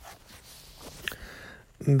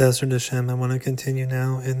Bezrat Hashem, I want to continue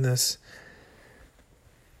now in this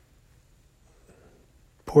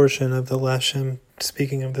portion of the Leshem,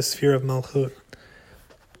 speaking of the sphere of Malchut.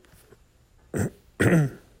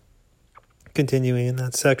 Continuing in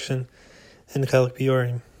that section in Chelek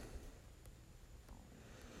Biorim.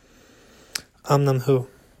 Amnam hu,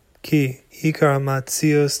 ki ikar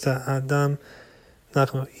hamatzios ta'adam,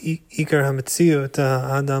 nachnu, ikar hamatzio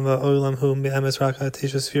ta'adam va'olam hu me'emes rak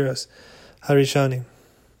ha'tisha spheros, harishanim.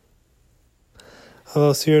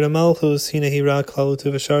 Aval sphere malchus hina hi rak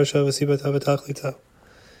klalutu v'sharsha v'sibata v'tachlita.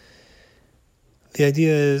 The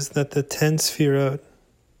idea is that the 10 sphirot,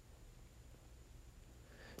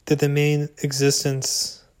 that the main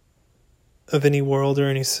existence of any world or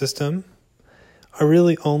any system are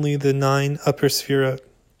really only the 9 upper sphirot.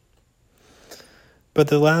 But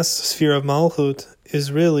the last sphere of Malchut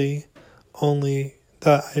is really only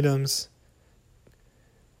the items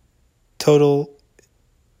total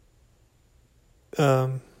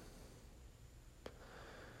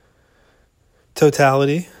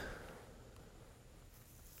totality,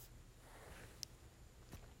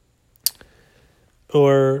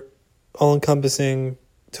 or all-encompassing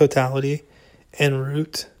totality, and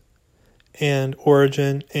root, and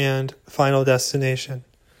origin, and final destination.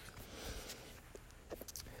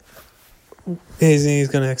 He's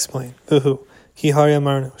going to explain. Uhu. Ki hari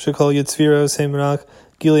amarnu. Shekol yitzviros hemrak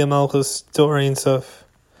gilia malchus dorein sof.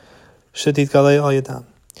 Shetit galei al yadam.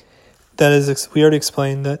 That is, we already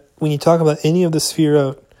explained that when you talk about any of the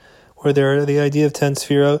sphirot, where there are the idea of 10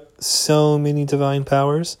 sphirot, so many divine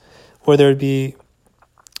powers, where there would be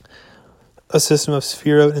a system of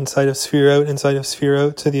sphirot inside of sphirot inside of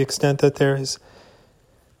sphirot, to the extent that there is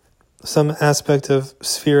some aspect of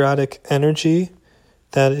spherotic energy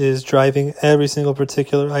that is driving every single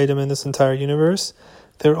particular item in this entire universe.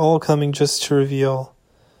 They're all coming just to reveal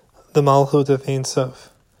the Malchut of Ein Sof,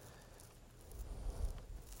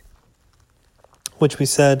 which we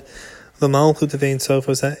said the Malchut of Ein Sof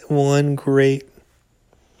was that one great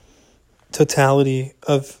totality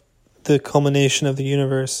of the culmination of the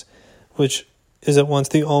universe, which is at once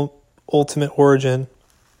the ultimate origin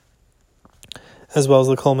as well as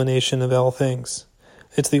the culmination of all things.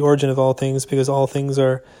 It's the origin of all things because all things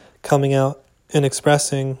are coming out and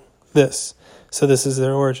expressing this. So this is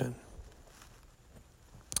their origin.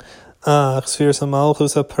 Spheres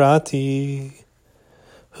HaMalchus HaPrati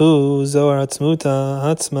Hu Zohar Atzmuta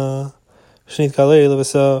Atzma Shnit Kalei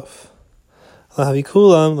Levasof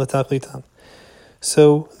Lahavikulam Latachlitam.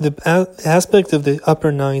 So the aspect of the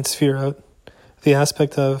upper 9 sphirot, the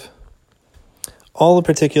aspect of all the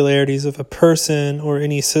particularities of a person or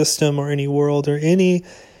any system or any world or any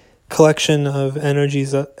collection of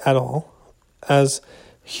energies at all, as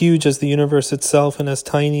huge as the universe itself and as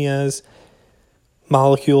tiny as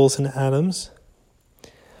molecules and atoms.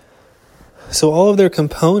 So all of their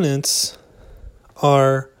components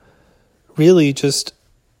are really just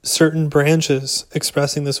certain branches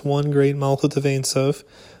expressing this one great Malchut of Ein Sof,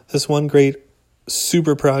 this one great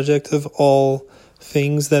super project of all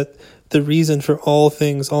things, that the reason for all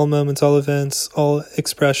things, all moments, all events, all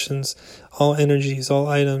expressions, all energies, all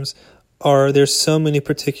items there's so many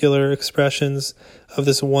particular expressions of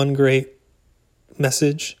this one great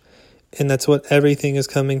message, and that's what everything is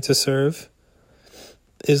coming to serve,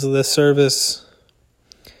 is the service.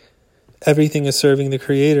 Everything is serving the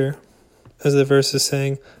Creator, as the verse is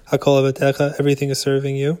saying, Hakol Avatecha, everything is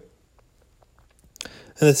serving you.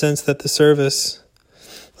 In the sense that the service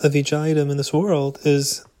of each item in this world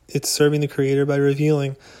it's serving the Creator by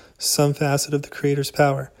revealing some facet of the Creator's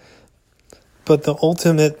power. But the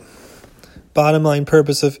ultimate bottom line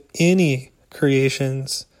purpose of any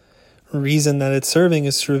creation's reason that it's serving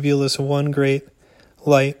is to reveal this one great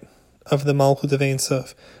light of the Malchut of Ein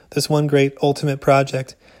Sof, this one great ultimate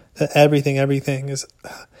project that everything is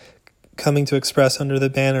coming to express under the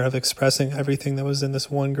banner of expressing everything that was in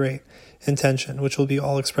this one great intention, which will be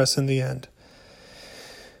all expressed in the end.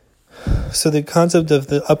 So the concept of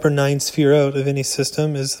the upper 9 sphirot of any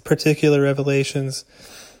system is the particular revelations,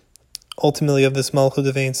 ultimately, of this Malchut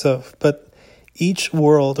of Ein Sof. But each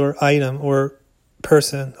world or item or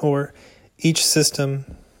person or each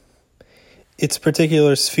system, its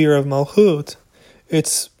particular sphere of Malchut,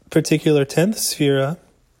 its particular 10th sphera,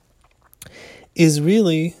 is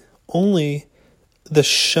really only the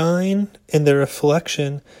shine and the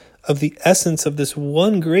reflection of the essence of this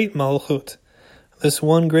one great Malchut, this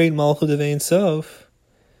one great Malchut of Ein Sof,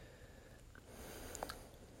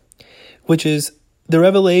 which is the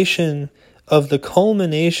revelation of the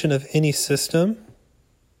culmination of any system,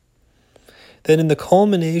 that in the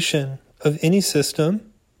culmination of any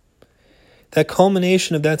system, that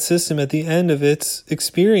culmination of that system at the end of its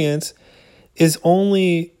experience is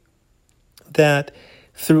only that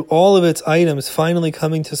through all of its items finally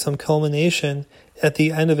coming to some culmination at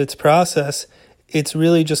the end of its process, it's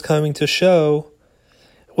really just coming to show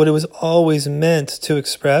what it was always meant to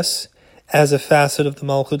express as a facet of the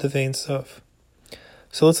Malchut of Ein Sof.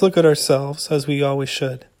 So let's look at ourselves, as we always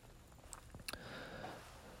should.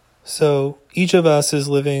 So each of us is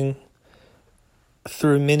living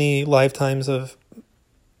through many lifetimes of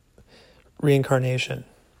reincarnation.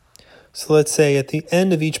 So let's say at the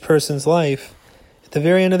end of each person's life, at the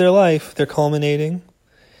very end of their life, they're culminating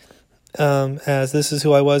as this is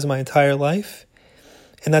who I was my entire life.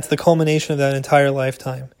 And that's the culmination of that entire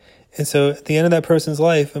lifetime. And so at the end of that person's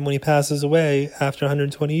life, and when he passes away after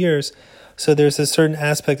 120 years, so there's a certain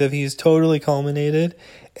aspect of he's totally culminated,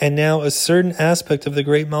 and now a certain aspect of the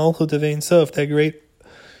great Malchut of Ein Sof, that great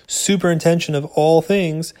superintention of all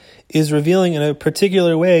things, is revealing in a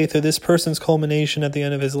particular way through this person's culmination at the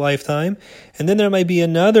end of his lifetime. And then there might be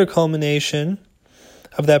another culmination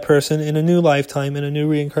of that person in a new lifetime, in a new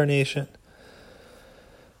reincarnation.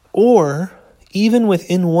 Or even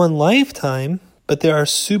within one lifetime, but there are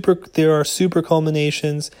super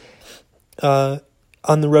culminations on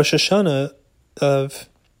the Rosh Hashanah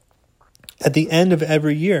at the end of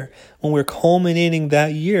every year, when we're culminating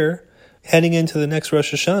that year, heading into the next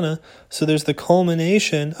Rosh Hashanah. So there's the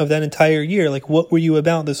culmination of that entire year. Like, what were you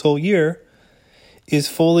about this whole year is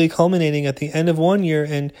fully culminating at the end of one year,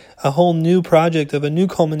 and a whole new project of a new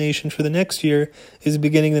culmination for the next year is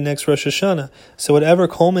beginning the next Rosh Hashanah. So whatever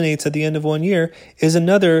culminates at the end of one year is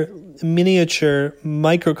another miniature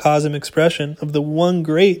microcosm expression of the one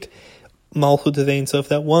great Malchut of Ein Sof,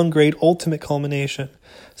 that one great ultimate culmination.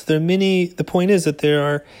 So there are many, the point is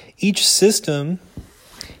that each system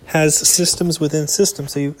has systems within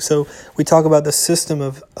systems. So we talk about the system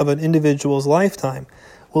of an individual's lifetime.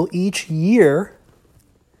 Well, each year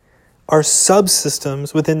are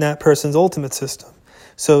subsystems within that person's ultimate system.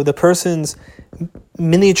 So the person's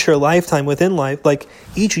miniature lifetime within life, like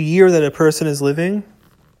each year that a person is living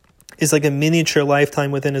is like a miniature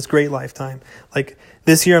lifetime within his great lifetime. Like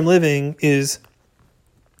this year I'm living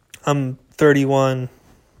I'm 31,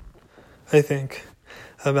 I think,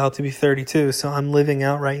 about to be 32. So I'm living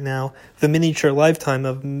out right now the miniature lifetime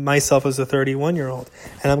of myself as a 31-year-old.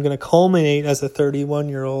 And I'm going to culminate as a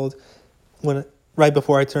 31-year-old right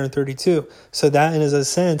before I turn 32. So that, in a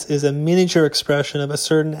sense, is a miniature expression of a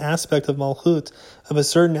certain aspect of Malchut, of a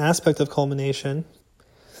certain aspect of culmination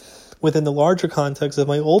within the larger context of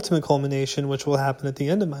my ultimate culmination, which will happen at the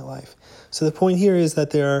end of my life. So the point here is that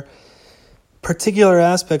there are particular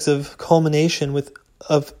aspects of culmination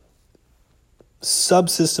of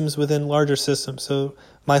subsystems within larger systems. So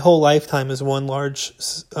my whole lifetime is one large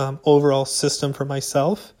overall system for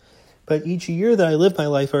myself. But each year that I live my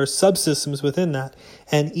life are subsystems within that.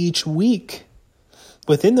 And each week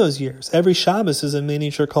within those years, every Shabbos is a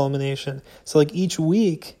miniature culmination. So like each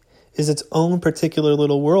week is its own particular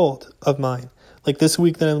little world of mine. Like this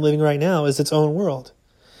week that I'm living right now is its own world.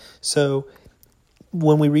 So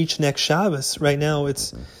when we reach next Shabbos, right now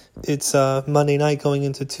it's Monday night going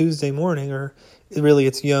into Tuesday morning, or really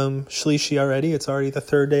it's Yom Shlishi already. It's already the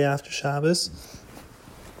third day after Shabbos.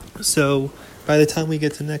 So by the time we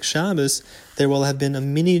get to next Shabbos, there will have been a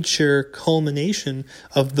miniature culmination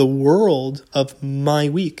of the world of my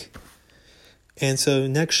week. And so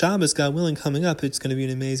next Shabbos, God willing, coming up, it's going to be an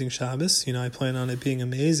amazing Shabbos. I plan on it being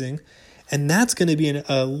amazing. And that's going to be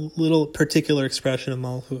a little particular expression of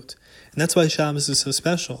Malchut. And that's why Shabbos is so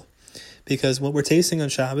special. Because what we're tasting on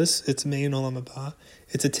Shabbos, it's Mein Olam Haba.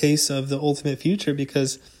 It's a taste of the ultimate future,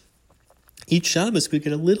 because each Shabbos we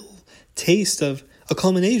get a little taste of a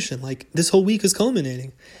culmination. Like this whole week is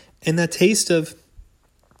culminating. And that taste of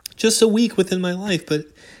just a week within my life, but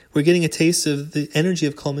we're getting a taste of the energy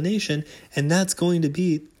of culmination, and that's going to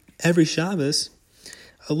be every Shabbos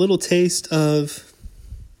a little taste of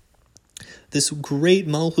this great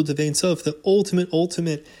Malchut of Ein Sof, the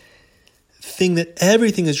ultimate thing that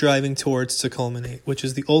everything is driving towards to culminate, which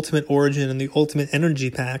is the ultimate origin and the ultimate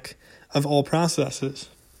energy pack of all processes.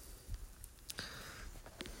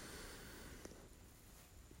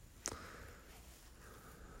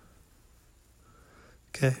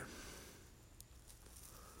 Okay.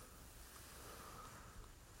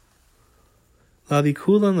 Lavi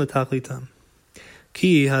kulam l'tachlitam.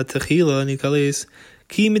 Ki ha-techila nikales,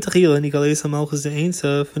 ki mitachila nikales ha-malchus de-ein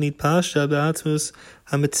sof, v'nitpashta be'atzmus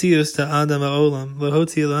ha-metzius ta'adam ha'olam,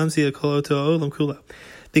 v'hotzi l'amzi ha'kol ha'olam kula.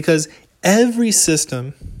 Because every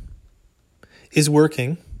system is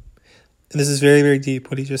working and this is very, very deep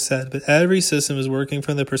what he just said, but every system is working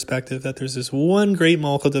from the perspective that there's this one great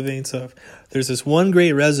Malchut of Ein Sof. There's this one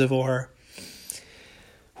great reservoir,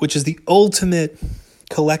 which is the ultimate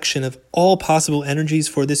collection of all possible energies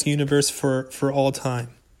for this universe for all time.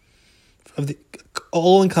 Of the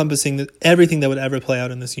all-encompassing everything that would ever play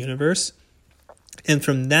out in this universe. And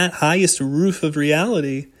from that highest roof of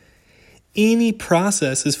reality, any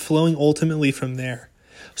process is flowing ultimately from there.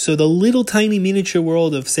 So the little tiny miniature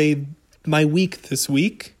world of, say, my week this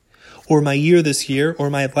week, or my year this year, or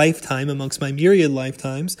my lifetime amongst my myriad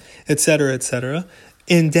lifetimes, etc.,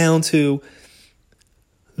 and down to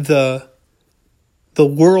the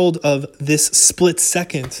world of this split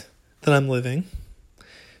second that I'm living.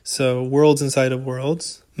 So worlds inside of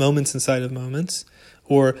worlds, moments inside of moments,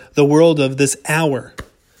 or the world of this hour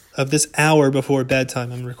before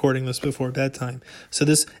bedtime. I'm recording this before bedtime. So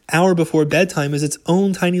this hour before bedtime is its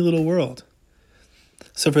own tiny little world.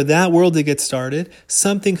 So for that world to get started,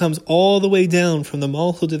 something comes all the way down from the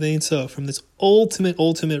Malchut of Ein Sof, from this ultimate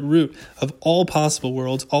root of all possible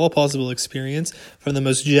worlds, all possible experience, from the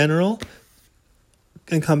most general,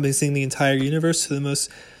 encompassing the entire universe, to the most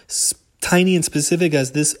tiny and specific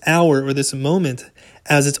as this hour or this moment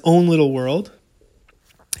as its own little world.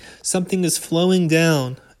 Something is flowing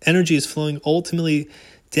down. Energy is flowing ultimately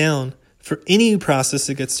down for any process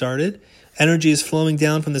to get started. Energy is flowing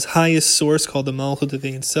down from this highest source called the Malchut of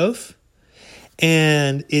Ein Sof.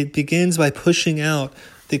 And it begins by pushing out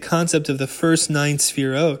the concept of the first 9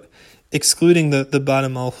 sefirot, excluding the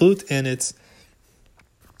bottom Malchut, and it's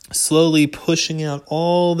slowly pushing out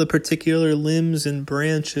all the particular limbs and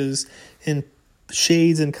branches and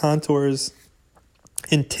shades and contours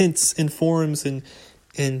and tints and forms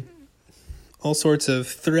and all sorts of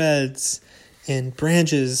threads and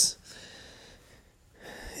branches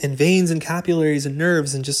and veins and capillaries and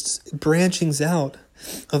nerves, and just branchings out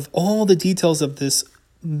of all the details of this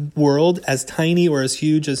world, as tiny or as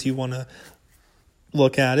huge as you want to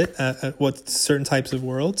look at it, at what certain types of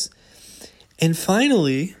worlds. And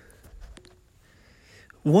finally,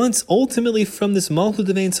 once ultimately from this Malchut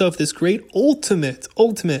of Ein Sof, this great ultimate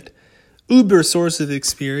uber source of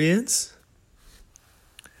experience,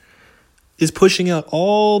 is pushing out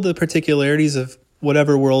all the particularities of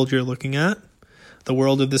whatever world you're looking at, the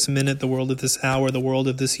world of this minute, the world of this hour, the world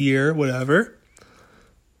of this year, whatever.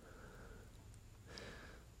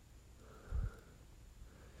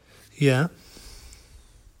 Yeah.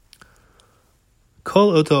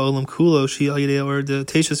 Kol oto olam kulo shi al yedei or the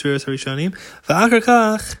teisha sfiros harishonim v'achar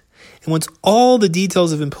kach, and once all the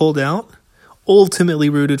details have been pulled out, ultimately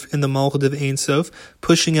rooted in the Malchut of Ein Sof,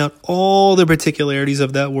 pushing out all the particularities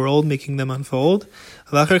of that world, making them unfold.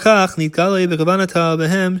 V'achar kach nitgalei v'kavanata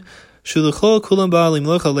behem shulucho kulam ba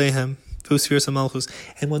limloch alehem v'sfiros hamalchus.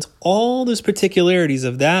 And once all those particularities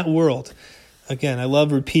of that world, again, I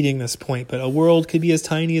love repeating this point, but a world could be as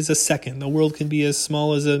tiny as a second. A world can be as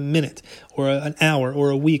small as a minute, or an hour, or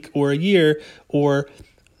a week, or a year, or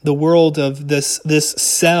the world of this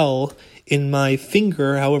cell in my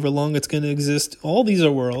finger, however long it's going to exist. All these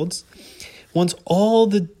are worlds. Once all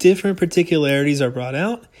the different particularities are brought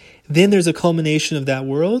out, then there's a culmination of that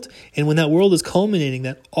world. And when that world is culminating,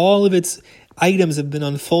 that all of its items have been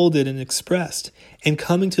unfolded and expressed and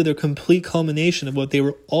coming to their complete culmination of what they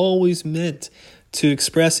were always meant to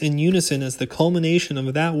express in unison as the culmination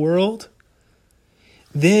of that world,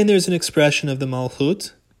 then there's an expression of the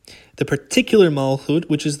Malchut, the particular Malchut,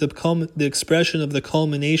 which is the expression of the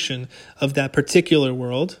culmination of that particular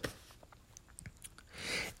world.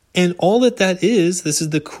 And all that is, this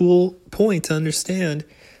is the cool point to understand,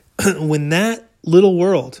 when that little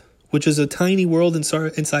world, which is a tiny world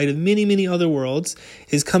inside of many, many other worlds,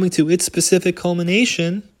 is coming to its specific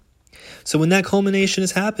culmination. So when that culmination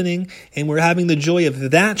is happening, and we're having the joy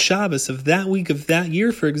of that Shabbos, of that week, of that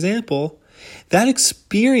year, for example, that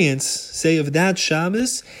experience, say, of that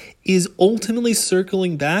Shabbos, is ultimately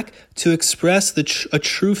circling back to express a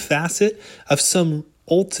true facet of some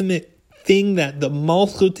ultimate thing that the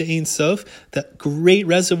Malchut de Ein Sof, that great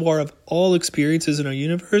reservoir of all experiences in our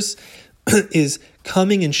universe, is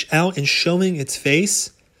coming out and showing its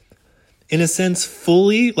face, in a sense,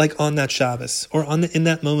 fully, like on that Shabbos, or in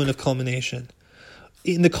that moment of culmination,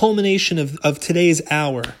 in the culmination of today's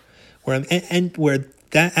hour, where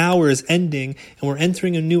that hour is ending and we're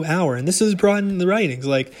entering a new hour. And this is brought in the writings,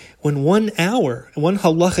 like when one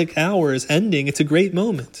halachic hour is ending, it's a great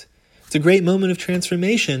moment. It's a great moment of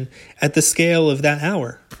transformation at the scale of that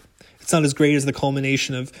hour. It's not as great as the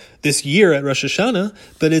culmination of this year at Rosh Hashanah,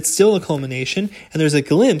 but it's still a culmination. And there's a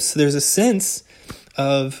glimpse, there's a sense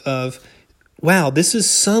of wow, this is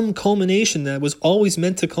some culmination that was always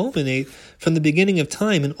meant to culminate from the beginning of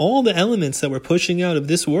time, and all the elements that we're pushing out of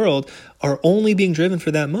this world are only being driven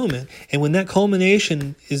for that moment. And when that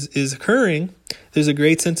culmination is occurring, there's a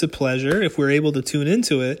great sense of pleasure if we're able to tune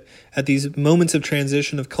into it at these moments of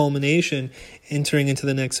transition, of culmination, entering into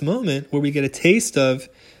the next moment, where we get a taste of,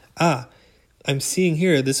 I'm seeing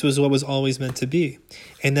here, this was what was always meant to be.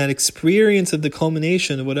 And that experience of the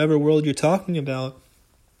culmination of whatever world you're talking about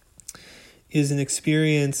is an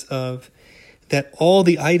experience of that all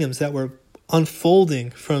the items that were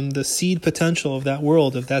unfolding from the seed potential of that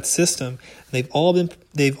world, of that system, they've all been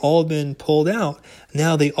pulled out.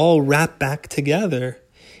 Now they all wrap back together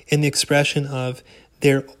in the expression of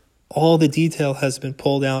all the detail has been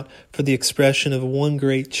pulled out for the expression of one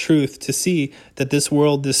great truth, to see that this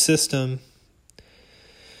world, this system,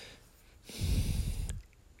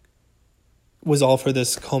 was all for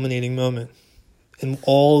this culminating moment. And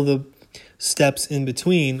all the steps in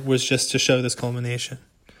between was just to show this culmination.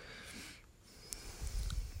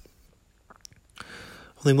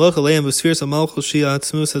 And this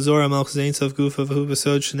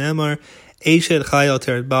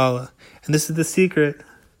is the secret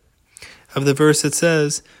of the verse that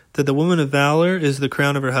says that the woman of valor is the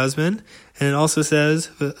crown of her husband, and it also says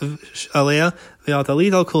that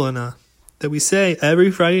we say every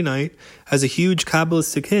Friday night as a huge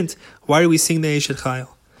Kabbalistic hint. Why do we sing the Eshet Chayil?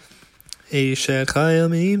 Eshet Chayil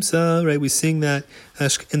Meimsa, right? We sing that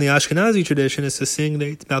in the Ashkenazi tradition is to sing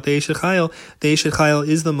about the Eshet Chayil. The Eshet Chayil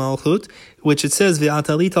is the Malchut, which it says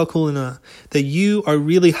V'atalit al kulana, that you are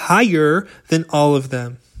really higher than all of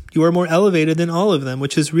them. You are more elevated than all of them,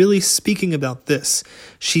 which is really speaking about this.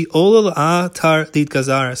 She ola atar dit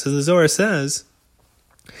gazaras, as the Zohar says,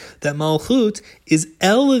 that Malchut is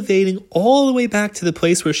elevating all the way back to the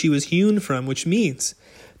place where she was hewn from, which means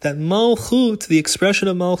that Malchut, the expression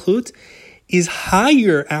of Malchut, is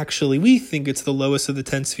higher, actually. We think it's the lowest of the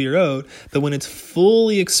 10 Sefirot, but when it's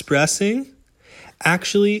fully expressing,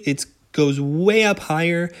 actually it goes way up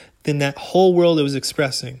higher than that whole world it was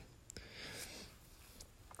expressing.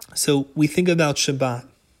 So we think about Shabbat.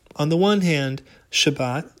 On the one hand,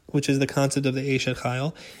 Shabbat, which is the concept of the Eshet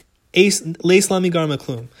Chayil, Leis lamigar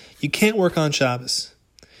maklum. You can't work on Shabbos.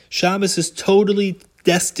 Shabbos is totally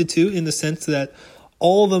destitute in the sense that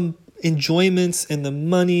all the enjoyments and the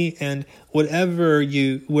money and wherever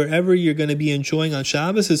you're going to be enjoying on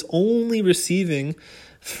Shabbos is only receiving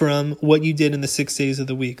from what you did in the 6 days of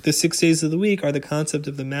the week. The 6 days of the week are the concept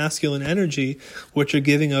of the masculine energy, which you're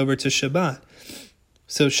giving over to Shabbat.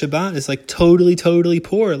 So Shabbat is like totally, totally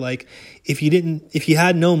poor. Like if you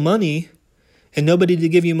had no money and nobody to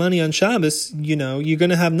give you money on Shabbos, you're going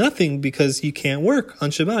to have nothing because you can't work on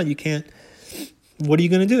Shabbat. What are you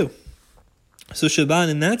going to do? So Shabbat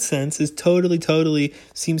in that sense is totally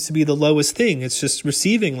seems to be the lowest thing. It's just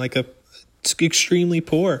receiving, it's extremely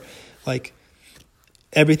poor. Like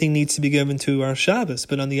everything needs to be given to our Shabbos.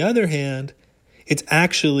 But on the other hand, it's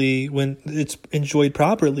actually, when it's enjoyed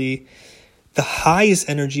properly, the highest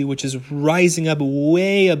energy, which is rising up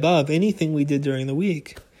way above anything we did during the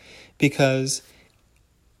week. Because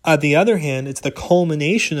on the other hand, it's the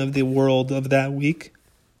culmination of the world of that week.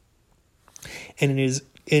 And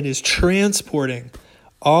it is transporting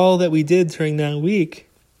all that we did during that week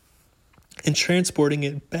and transporting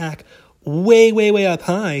it back way, way, way up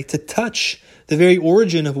high to touch the very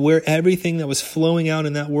origin of where everything that was flowing out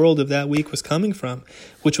in that world of that week was coming from,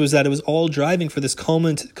 which was that it was all driving for this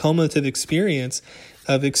culminative experience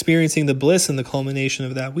of experiencing the bliss and the culmination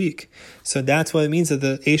of that week. So that's what it means that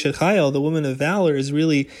the Eshet Chayil, the woman of valor, is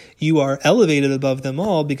really, you are elevated above them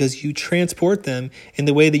all because you transport them in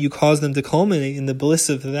the way that you cause them to culminate in the bliss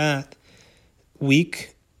of that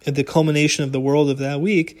week, at the culmination of the world of that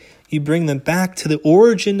week. You bring them back to the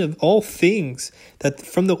origin of all things, that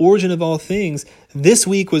from the origin of all things, this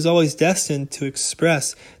week was always destined to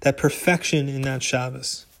express that perfection in that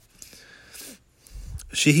Shabbos.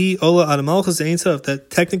 Shehi ola ad malchus ein sof, that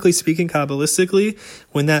technically speaking, Kabbalistically,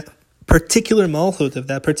 when that particular malchut of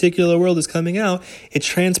that particular world is coming out, it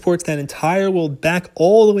transports that entire world back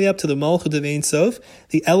all the way up to the malchut of Ein Sof,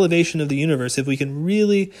 the elevation of the universe. If we can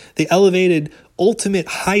really, the elevated, ultimate,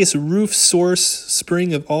 highest roof source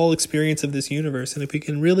spring of all experience of this universe. And if we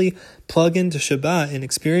can really plug into Shabbat and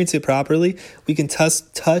experience it properly, we can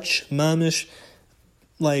touch mamish,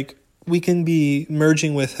 like we can be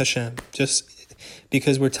merging with Hashem, just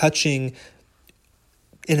because we're touching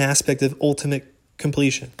an aspect of ultimate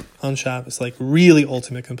completion on Shabbos, like really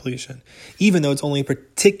ultimate completion. Even though it's only a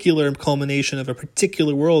particular culmination of a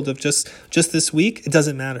particular world of just this week, it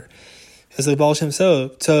doesn't matter. As the Baal Shem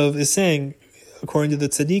Tov is saying, according to the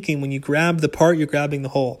tzaddikim, when you grab the part, you're grabbing the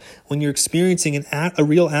whole. When you're experiencing a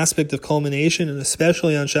real aspect of culmination, and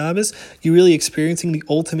especially on Shabbos, you're really experiencing the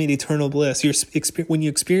ultimate eternal bliss. When you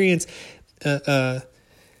experience a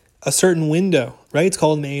certain window, right? It's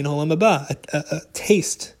called Mein Olam Haba, a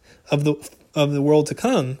taste of the world to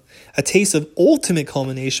come, a taste of ultimate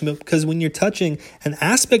culmination. Because when you're touching an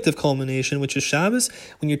aspect of culmination, which is Shabbos,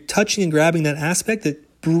 when you're touching and grabbing that aspect, it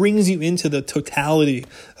brings you into the totality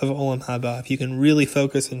of Olam Haba. If you can really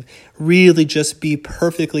focus and really just be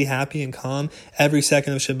perfectly happy and calm every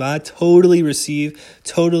second of Shabbat, totally receive,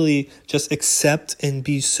 totally just accept and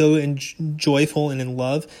be so joyful and in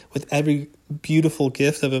love with every beautiful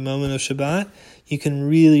gift of a moment of Shabbat, you can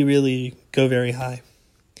really, really go very high.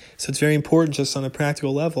 So it's very important, just on a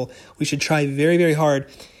practical level, we should try very, very hard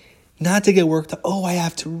not to get worked up. I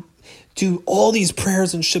have to do all these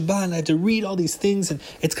prayers on Shabbat, and I have to read all these things, and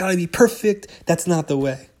it's got to be perfect. That's not the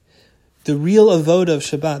way. The real avoda of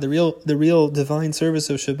Shabbat, the real divine service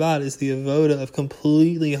of Shabbat is the avoda of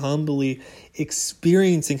completely, humbly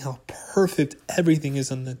experiencing how perfect everything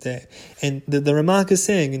is on that day. And the Ramak is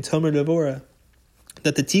saying in Tomer Devorah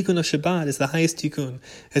that the tikkun of Shabbat is the highest tikkun.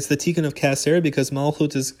 It's the tikkun of Kaser, because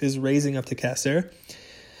Malchut is raising up to Kaser.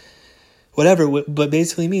 Whatever, but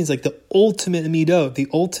basically means like the ultimate midot, the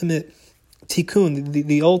ultimate tikkun,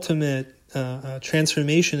 the ultimate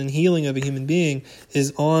transformation and healing of a human being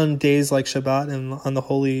is on days like Shabbat and on the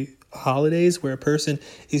holy holidays, where a person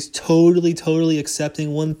is totally, totally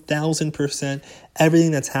accepting 1,000%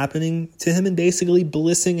 everything that's happening to him and basically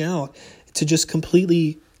blissing out to just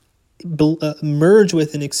completely merge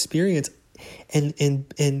with an experience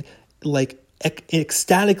and like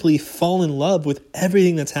ecstatically fall in love with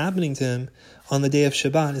everything that's happening to him on the day of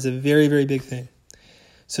Shabbat is a very, very big thing.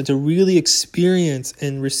 So to really experience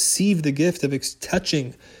and receive the gift of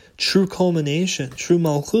touching true culmination, true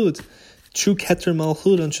Malchut, true Keter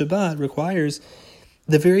Malchut on Shabbat requires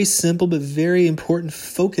the very simple but very important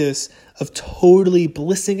focus of totally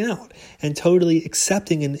blissing out and totally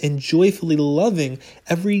accepting and joyfully loving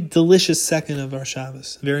every delicious second of our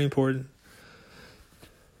Shabbos. Very important.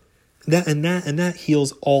 That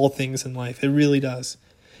heals all things in life. It really does.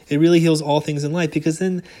 It really heals all things in life, because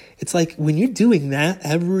then it's like when you're doing that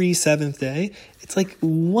every seventh day, it's like,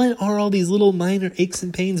 what are all these little minor aches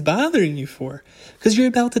and pains bothering you for? Because you're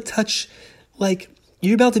about to touch, like,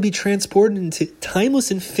 you're about to be transported into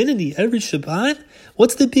timeless infinity every Shabbat.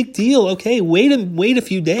 What's the big deal? Okay, wait a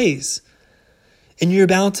few days, and you're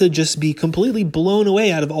about to just be completely blown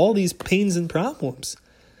away out of all these pains and problems.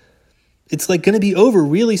 It's like going to be over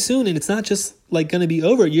really soon, and it's not just like going to be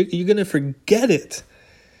over. You're going to forget it.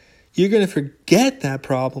 You're going to forget that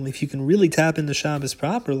problem if you can really tap into Shabbos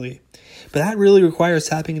properly. But that really requires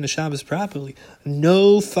tapping into Shabbos properly.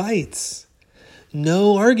 No fights,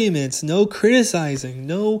 no arguments, no criticizing,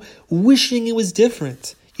 no wishing it was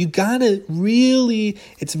different. You gotta really,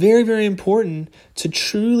 it's very, very important to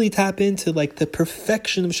truly tap into like the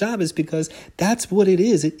perfection of Shabbos, because that's what it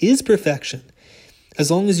is. It is perfection. As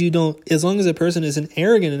long as a person isn't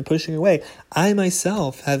arrogant and pushing away. I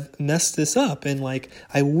myself have messed this up, and like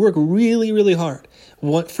I work really, really hard.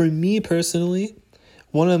 For me personally,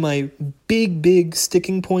 one of my big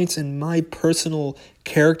sticking points in my personal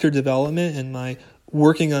character development and my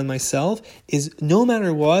working on myself is, no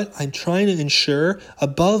matter what, I'm trying to ensure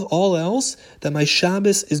above all else that my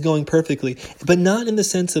Shabbos is going perfectly, but not in the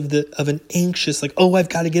sense of an anxious, like, I've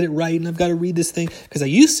got to get it right and I've got to read this thing, because I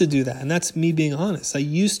used to do that, and that's me being honest. I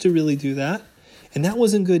used to really do that, and that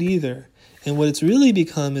wasn't good either. And what it's really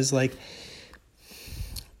become is like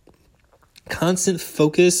constant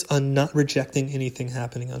focus on not rejecting anything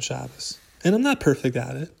happening on Shabbos. And I'm not perfect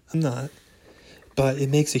at it. I'm not. But it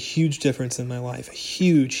makes a huge difference in my life. A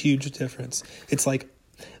huge, huge difference. It's like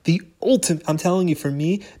the ultimate, I'm telling you, for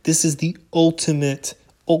me, this is the ultimate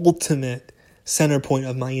center point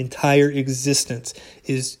of my entire existence,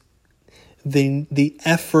 is the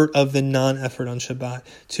effort of the non-effort on Shabbat,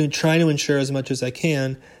 to try to ensure as much as I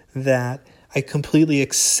can that I completely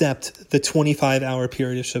accept the 25-hour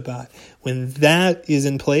period of Shabbat. When that is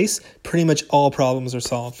in place, pretty much all problems are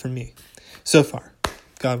solved for me. So far,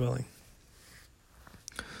 God willing.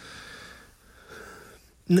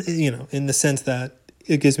 In the sense that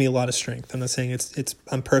it gives me a lot of strength. I'm not saying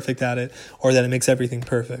I'm perfect at it or that it makes everything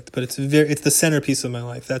perfect, but it's the centerpiece of my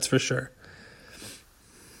life, that's for sure.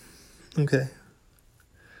 Okay.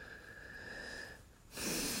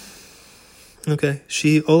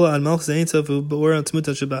 She ola al malchus ein sof beor al tmut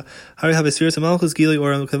Shabbat. Hari havesiras malchus gili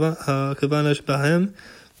or al kavanash bahem.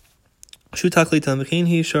 Shu taklitam v'chein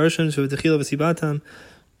hi sharshim shu v'techila v'sibatam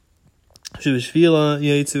shu v'shvila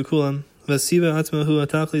yaitzu kulam. Vasiva atma hu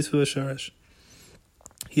ataklis hu asharash.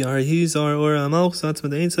 Yarihi Zar Ora Amalch Satzma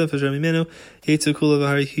Deinsa Fajrami Menu Yetsu Kula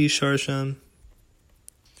Vaharihi Sharsham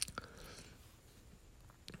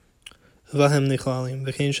Vahem Nichlalim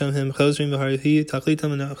V'chein Sham Him Chosrim Vaharihi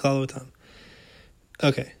Taklitam and Chalotam.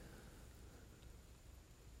 Okay.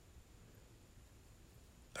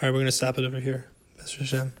 Alright, we're going to stop it over here. Mr.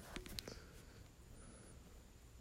 Hashem.